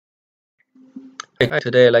Hi,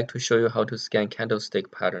 today I'd like to show you how to scan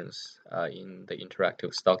candlestick patterns in the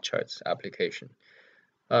interactive stock charts application.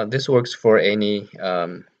 This works for any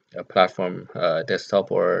platform,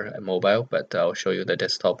 desktop or mobile, but I'll show you the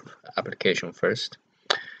desktop application first.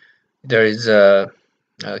 There is a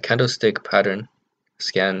candlestick pattern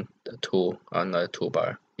scan tool on the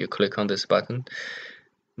toolbar. You click on this button,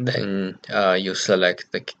 then you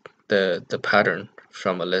select the pattern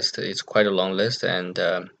from a list. It's quite a long list, and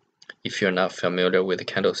if you're not familiar with the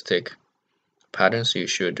candlestick patterns, you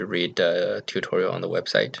should read the tutorial on the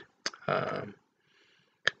website.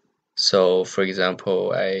 So for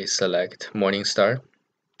example, I select Morningstar.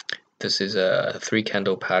 This is a 3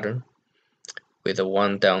 candle pattern with a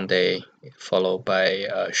 1 down day followed by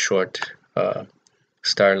a short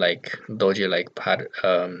star-like doji-like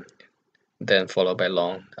pattern, then followed by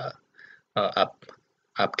long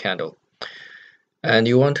up candle. And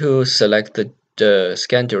you want to select the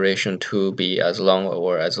scan duration to be as long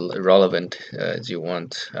or as relevant as you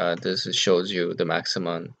want. This shows you the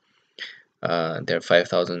maximum. There are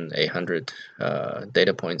 5,800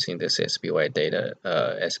 data points in this SPY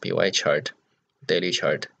chart, daily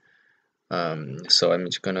chart. So I'm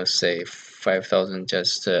just gonna say 5,000,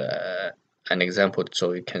 just an example,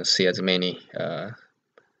 so you can see as many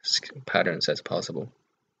patterns as possible.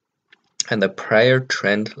 And the prior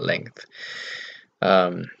trend length.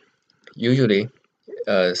 Usually,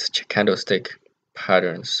 candlestick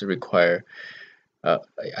patterns require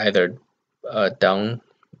either a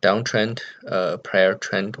downtrend prior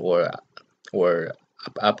trend or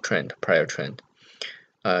uptrend prior trend.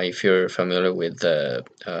 If you're familiar with the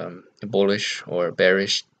bullish or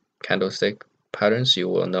bearish candlestick patterns, you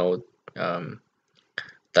will know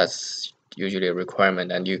that's usually a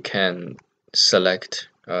requirement, and you can select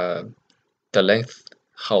the length,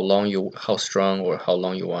 how strong or how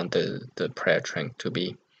long you want the prior trend to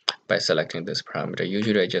be by selecting this parameter.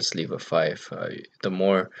 Usually I just leave a 5.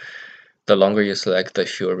 The longer you select, the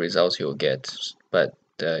fewer results you'll get, but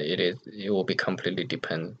it will be completely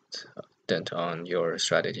dependent on your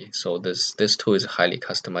strategy. So this tool is highly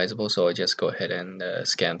customizable, so I just go ahead and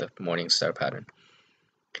scan the Morningstar pattern.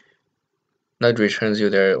 Now it returns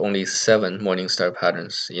you there are only 7 Morningstar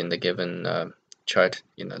patterns in the given chart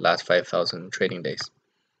in the last 5,000 trading days.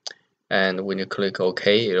 And when you click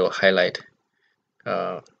OK, it will highlight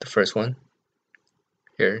the first one.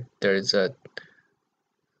 Here there is a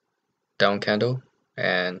down candle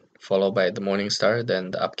and followed by the Morningstar,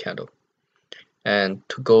 then the up candle. And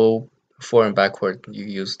to go forward and backward, you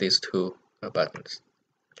use these 2 buttons.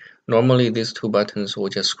 Normally these 2 buttons will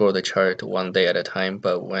just scroll the chart one day at a time,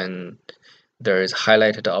 but when there is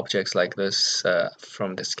highlighted objects like this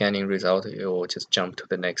from the scanning result, it will just jump to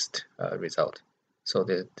the next result. So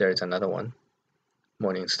there is another one,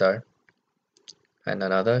 Morningstar, and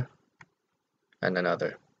another, and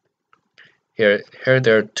another. Here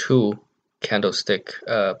there are 2 candlestick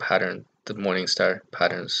pattern, the Morningstar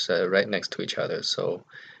patterns right next to each other. So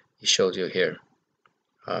it shows you here.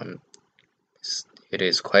 It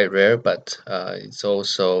is quite rare, but it's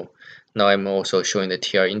also, now I'm also showing the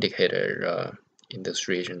TR indicator in this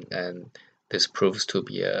region, and this proves to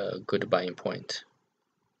be a good buying point.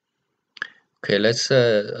 Okay, let's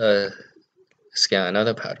scan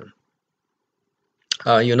another pattern.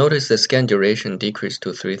 You notice the scan duration decreased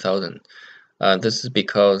to 3,000. This is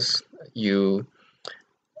because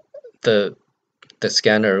the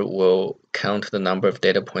scanner will count the number of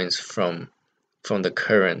data points from the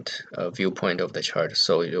current viewpoint of the chart.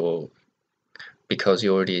 So it will, because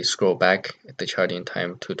you already scroll back the chart in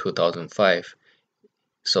time to 2005,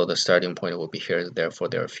 so the starting point will be here, therefore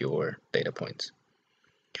there are fewer data points.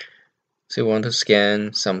 So you want to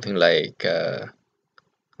scan something like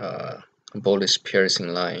bullish piercing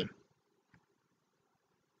line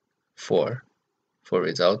for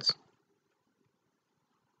results.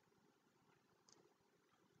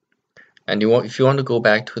 And if you want to go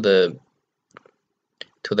back to the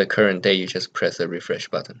current day, you just press the refresh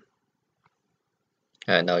button.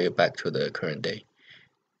 And now you're back to the current day.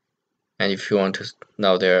 And if you want to,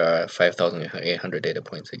 now there are 5,800 data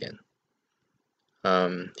points again.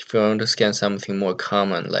 If you want to scan something more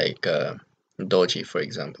common like doji, for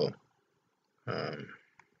example,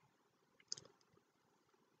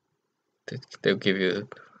 they'll give you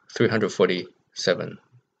 347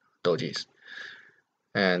 dojis,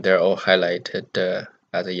 and they're all highlighted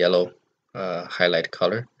as a yellow highlight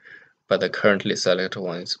color, but the currently selected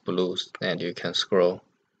one is blue, and you can scroll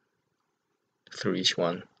through each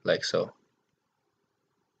one like so.